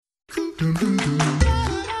You're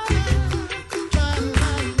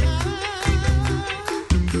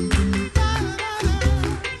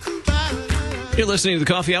listening to the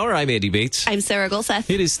Coffee Hour. I'm Andy Bates. I'm Sarah Golseth.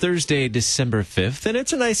 It is Thursday, December 5th, and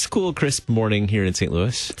it's a nice, cool, crisp morning here in St.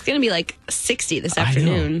 Louis. It's going to be like 60 this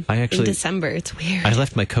afternoon. I actually, in December. It's weird. I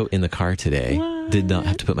left my coat in the car today. What? Did not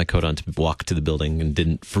have to put my coat on to walk to the building and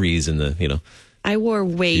didn't freeze in the, I wore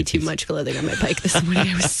way too much clothing on my bike this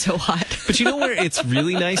morning. I was so hot. But you know where it's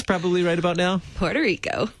really nice probably right about now? Puerto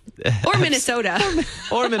Rico. Or Minnesota.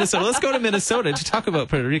 Or Minnesota. Let's go to Minnesota to talk about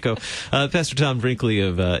Puerto Rico. Pastor Tom Brinkley,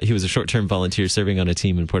 he was a short-term volunteer serving on a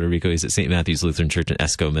team in Puerto Rico. He's at St. Matthew's Lutheran Church in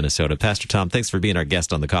Esko, Minnesota. Pastor Tom, thanks for being our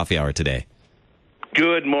guest on the Coffee Hour today.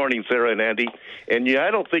 Good morning, Sarah and Andy. And I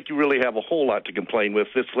don't think you really have a whole lot to complain with.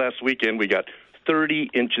 This last weekend, we got 30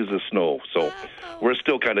 inches of snow, so we're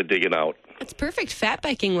still kind of digging out. It's perfect fat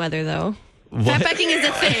biking weather, though. What? Fat biking is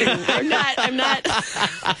a thing. I'm not.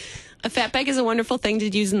 A fat bike is a wonderful thing to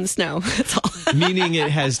use in the snow. That's all. Meaning it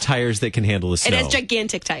has tires that can handle the snow. It has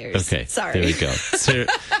gigantic tires. Okay. Sorry. There we go.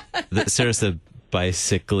 Sarah's a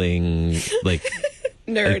bicycling,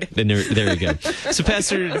 nerd. There we go. So,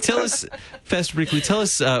 Pastor Brinkley, tell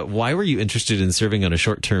us why were you interested in serving on a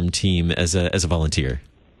short-term team as a volunteer?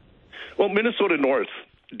 Well, Minnesota North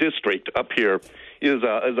District up here is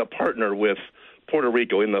a partner with Puerto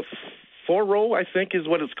Rico in the Foro, I think is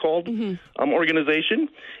what it's called, organization.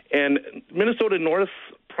 And Minnesota North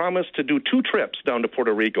promised to do 2 trips down to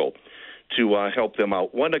Puerto Rico to help them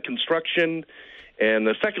out. One, a construction, and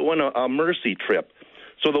the second one, a mercy trip.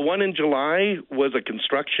 So the one in July was a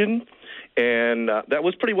construction, and that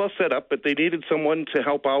was pretty well set up, but they needed someone to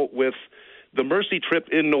help out with the mercy trip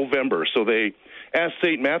in November. So they asked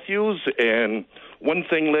St. Matthew's, and one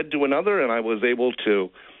thing led to another, and I was able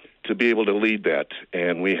to be able to lead that.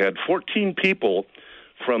 And we had 14 people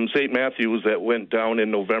from St. Matthew's that went down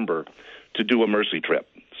in November to do a mercy trip.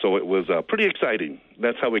 So it was pretty exciting.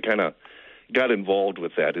 That's how we kind of got involved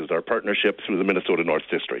with that, is our partnership through the Minnesota North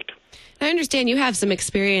District. I understand you have some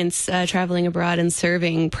experience traveling abroad and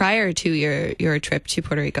serving prior to your trip to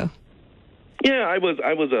Puerto Rico. Yeah, I was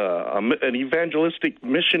an evangelistic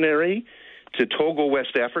missionary to Togo,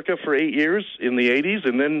 West Africa for 8 years in the 80s,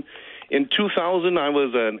 and then in 2000 I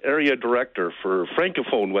was an area director for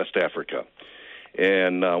Francophone West Africa.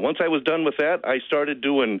 And once I was done with that, I started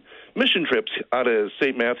doing mission trips out of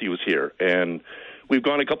St. Matthew's here. And we've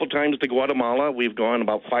gone a couple times to Guatemala. We've gone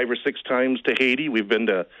about 5 or 6 times to Haiti. We've been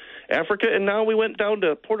to Africa, and now we went down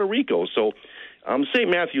to Puerto Rico. So St.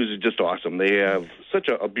 Matthew's is just awesome. They have such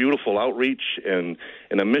a beautiful outreach and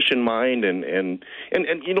a mission mind, and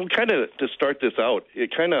kind of to start this out,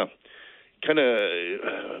 it kind of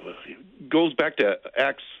goes back to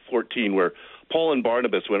Acts 14, where Paul and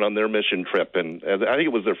Barnabas went on their mission trip, and I think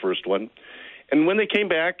it was their first one. And when they came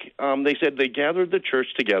back, they said they gathered the church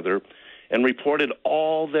together and reported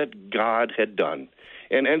all that God had done.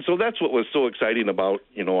 And so that's what was so exciting about,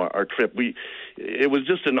 our trip. It was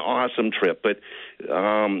just an awesome trip, but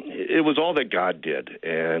it was all that God did,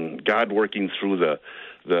 and God working through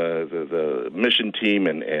the mission team,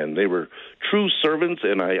 and they were true servants,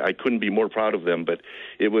 and I couldn't be more proud of them. But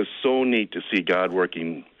it was so neat to see God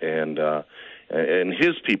working and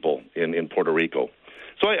His people in Puerto Rico.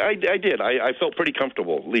 So I did. I felt pretty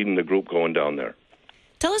comfortable leading the group going down there.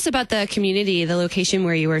 Tell us about the community, the location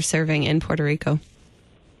where you were serving in Puerto Rico.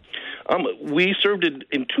 We served in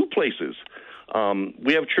 2 places.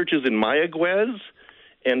 We have churches in Mayaguez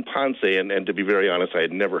and Ponce, and to be very honest, I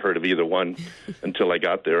had never heard of either one until I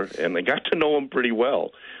got there, and I got to know them pretty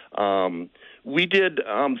well. We did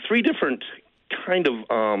 3 different kind of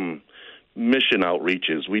mission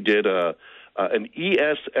outreaches. We did an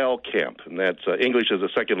ESL camp, and that's English as a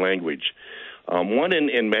second language. One in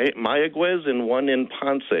Mayaguez and one in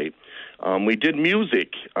Ponce. We did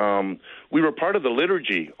music. We were part of the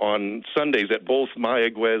liturgy on Sundays at both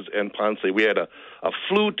Mayaguez and Ponce. We had a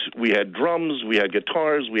flute, we had drums, we had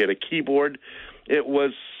guitars, we had a keyboard. It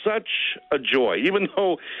was such a joy, even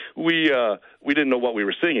though we didn't know what we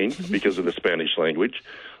were singing because of the Spanish language.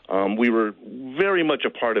 We were very much a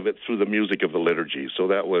part of it through the music of the liturgy. So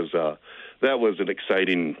that was an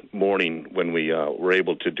exciting morning when we were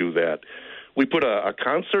able to do that. We put a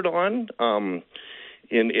concert on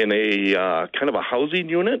in a kind of a housing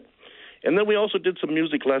unit, and then we also did some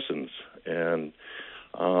music lessons. And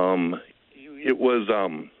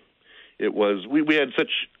we had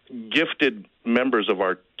such gifted members of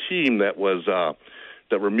our team that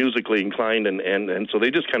were musically inclined, and so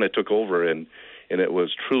they just kind of took over, and it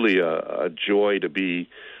was truly a joy to be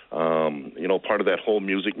part of that whole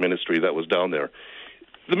music ministry that was down there.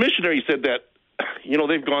 The missionary said that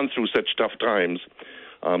they've gone through such tough times,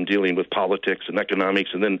 dealing with politics and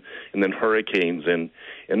economics, and then hurricanes, and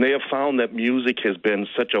they have found that music has been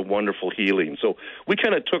such a wonderful healing. So we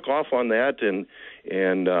kind of took off on that, and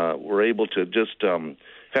were able to just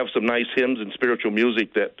have some nice hymns and spiritual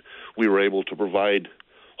music that we were able to provide,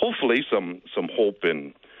 hopefully some hope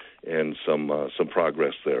and some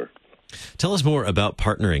progress there. Tell us more about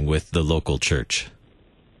partnering with the local church.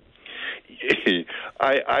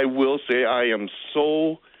 I will say I am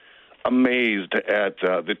so amazed at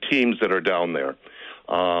the teams that are down there.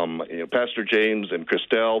 Pastor James and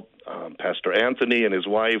Christelle, Pastor Anthony and his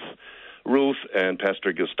wife Ruth, and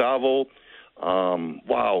Pastor Gustavo.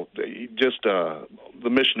 Wow, just the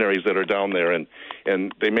missionaries that are down there, and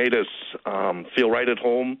they made us feel right at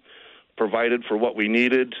home, provided for what we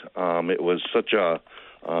needed. It was such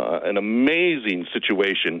an amazing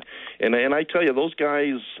situation, and I tell you, those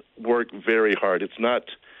guys work very hard. It's not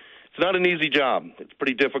an easy job. It's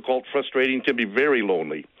pretty difficult, frustrating, can be very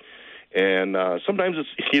lonely, and sometimes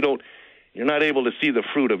you're not able to see the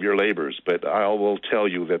fruit of your labors. But I will tell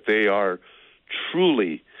you that they are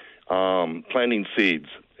truly planting seeds,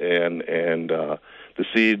 and the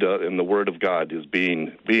seed in the Word of God is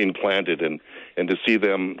being planted, and to see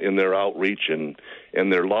them in their outreach and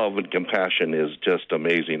their love and compassion is just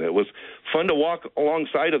amazing. It was fun to walk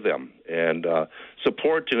alongside of them and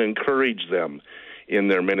support and encourage them in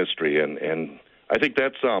their ministry, and I think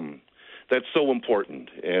that's so important.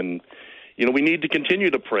 And we need to continue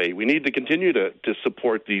to pray. We need to continue to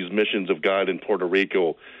support these missions of God in Puerto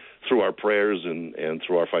Rico through our prayers and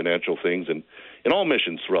through our financial things, and in all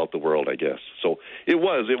missions throughout the world, I guess. So it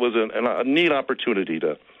was a neat opportunity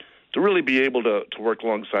to really be able to work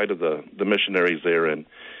alongside of the missionaries there and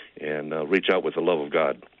reach out with the love of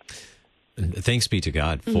God. And thanks be to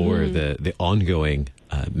God for the ongoing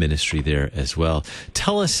ministry there as well.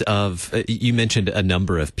 Tell us you mentioned a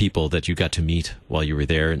number of people that you got to meet while you were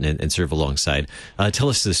there and serve alongside. Tell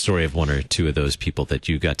us the story of one or two of those people that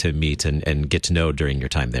you got to meet and get to know during your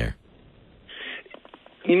time there.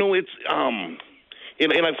 It's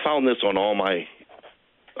and I've found this on all my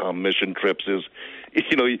mission trips is,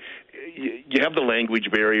 you have the language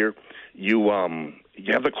barrier, you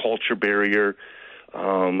have the culture barrier.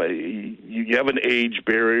 You have an age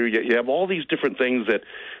barrier. You have all these different things that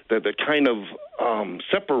kind of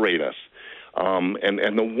separate us.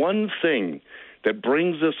 And the one thing that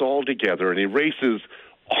brings us all together and erases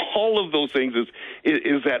all of those things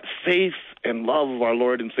is that faith and love of our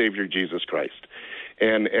Lord and Savior Jesus Christ.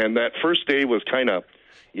 And that first day was kind of,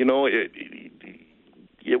 it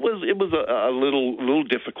was a little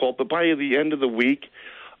difficult, but by the end of the week,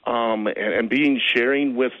 and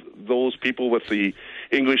sharing with those people with the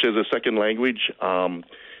English as a second language,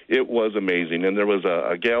 it was amazing. And there was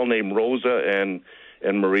a gal named Rosa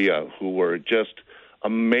and Maria who were just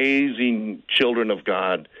amazing children of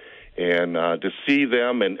God. And to see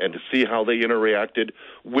them and to see how they interacted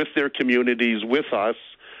with their communities, with us,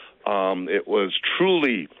 it was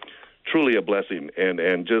truly a blessing,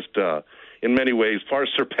 and just in many ways far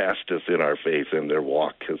surpassed us in our faith and their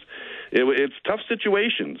walk, because it's tough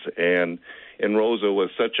situations, and Rosa was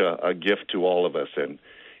such a gift to all of us,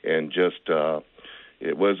 and just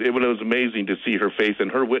it was amazing to see her faith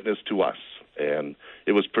and her witness to us, and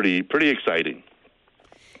it was pretty exciting.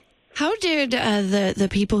 How did the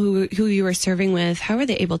people who you were serving with, how were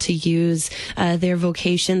they able to use their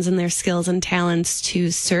vocations and their skills and talents to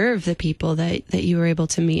serve the people that you were able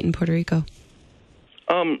to meet in Puerto Rico?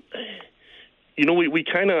 We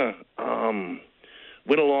kind of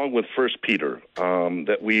went along with 1 Peter,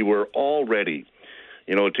 that we were all ready,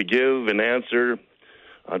 to give an answer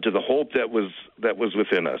to the hope that was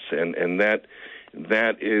within us, and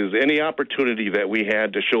that is any opportunity that we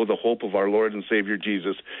had to show the hope of our Lord and Savior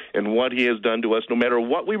Jesus and what He has done to us, no matter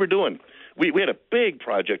what we were doing. We had a big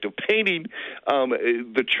project of painting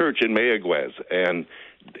the church in Mayaguez, and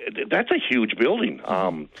that's a huge building.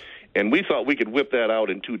 And we thought we could whip that out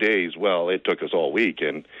in 2 days. Well, it took us all week,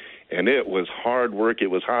 and it was hard work. It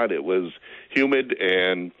was hot. It was humid,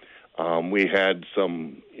 and we had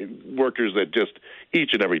some workers that just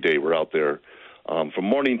each and every day were out there from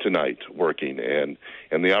morning to night working, and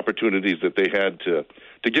the opportunities that they had to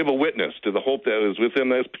give a witness to the hope that was within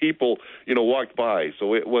as people, walked by.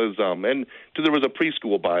 So it was, and there was a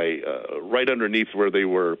preschool by right underneath where they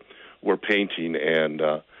were painting, and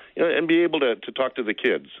be able to talk to the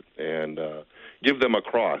kids and give them a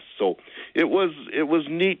cross. So it was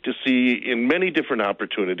neat to see in many different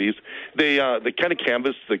opportunities. They kind of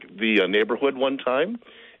canvassed the neighborhood one time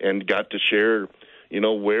and got to share,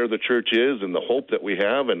 where the church is and the hope that we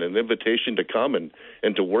have, and an invitation to come and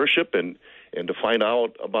to worship, and and to find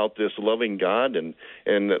out about this loving God, and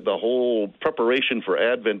the whole preparation for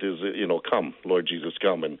Advent is, come, Lord Jesus,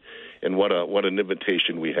 come, and what an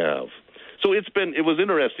invitation we have. So it was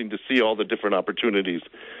interesting to see all the different opportunities,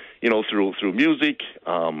 through music,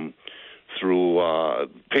 through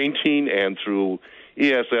painting, and through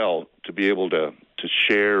ESL, to be able to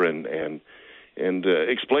share and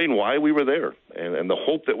explain why we were there and the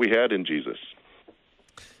hope that we had in Jesus.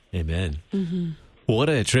 Amen. Mm-hmm. What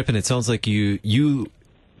a trip. And it sounds like you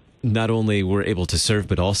not only were able to serve,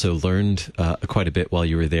 but also learned quite a bit while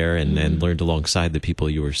you were there, and learned alongside the people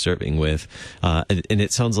you were serving with. And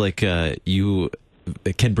it sounds like you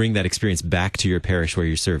can bring that experience back to your parish where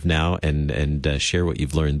you serve now, and share what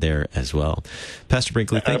you've learned there as well. Pastor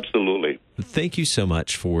Brinkley, absolutely. Thank you so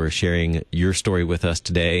much for sharing your story with us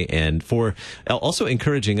today, and for also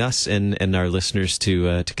encouraging us and our listeners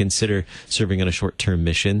to consider serving on a short-term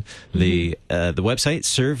mission. The website,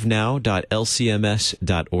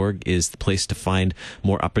 servenow.lcms.org, is the place to find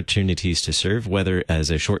more opportunities to serve, whether as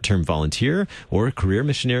a short-term volunteer or a career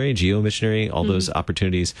missionary, geo missionary. All those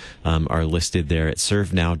opportunities are listed there at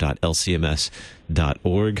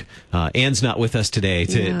servenow.lcms.org. Anne's not with us today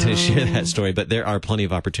to share that story, but there are plenty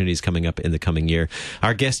of opportunities coming up in the coming year.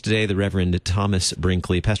 Our guest today, the Reverend Thomas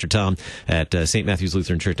Brinkley, Pastor Tom at St. Matthew's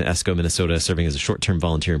Lutheran Church in Esko, Minnesota, serving as a short-term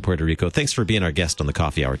volunteer in Puerto Rico. Thanks for being our guest on the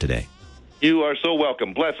Coffee Hour today. You are so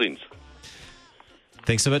welcome. Blessings.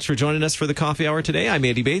 Thanks so much for joining us for the Coffee Hour today. I'm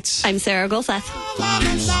Andy Bates. I'm Sarah Golseth.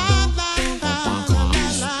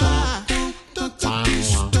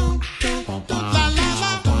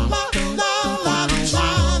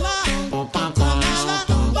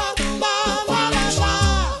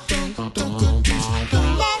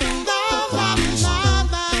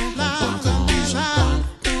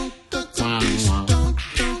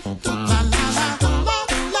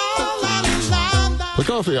 The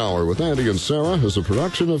Coffee Hour with Andy and Sarah is a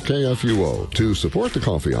production of KFUO. To support the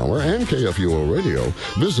Coffee Hour and KFUO Radio,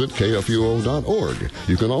 visit KFUO.org.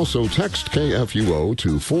 You can also text KFUO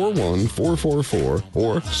to 41444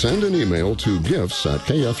 or send an email to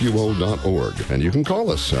gifts@KFUO.org. And you can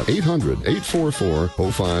call us at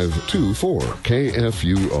 800-844-0524.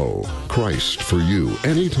 KFUO. Christ for you,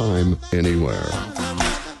 anytime, anywhere.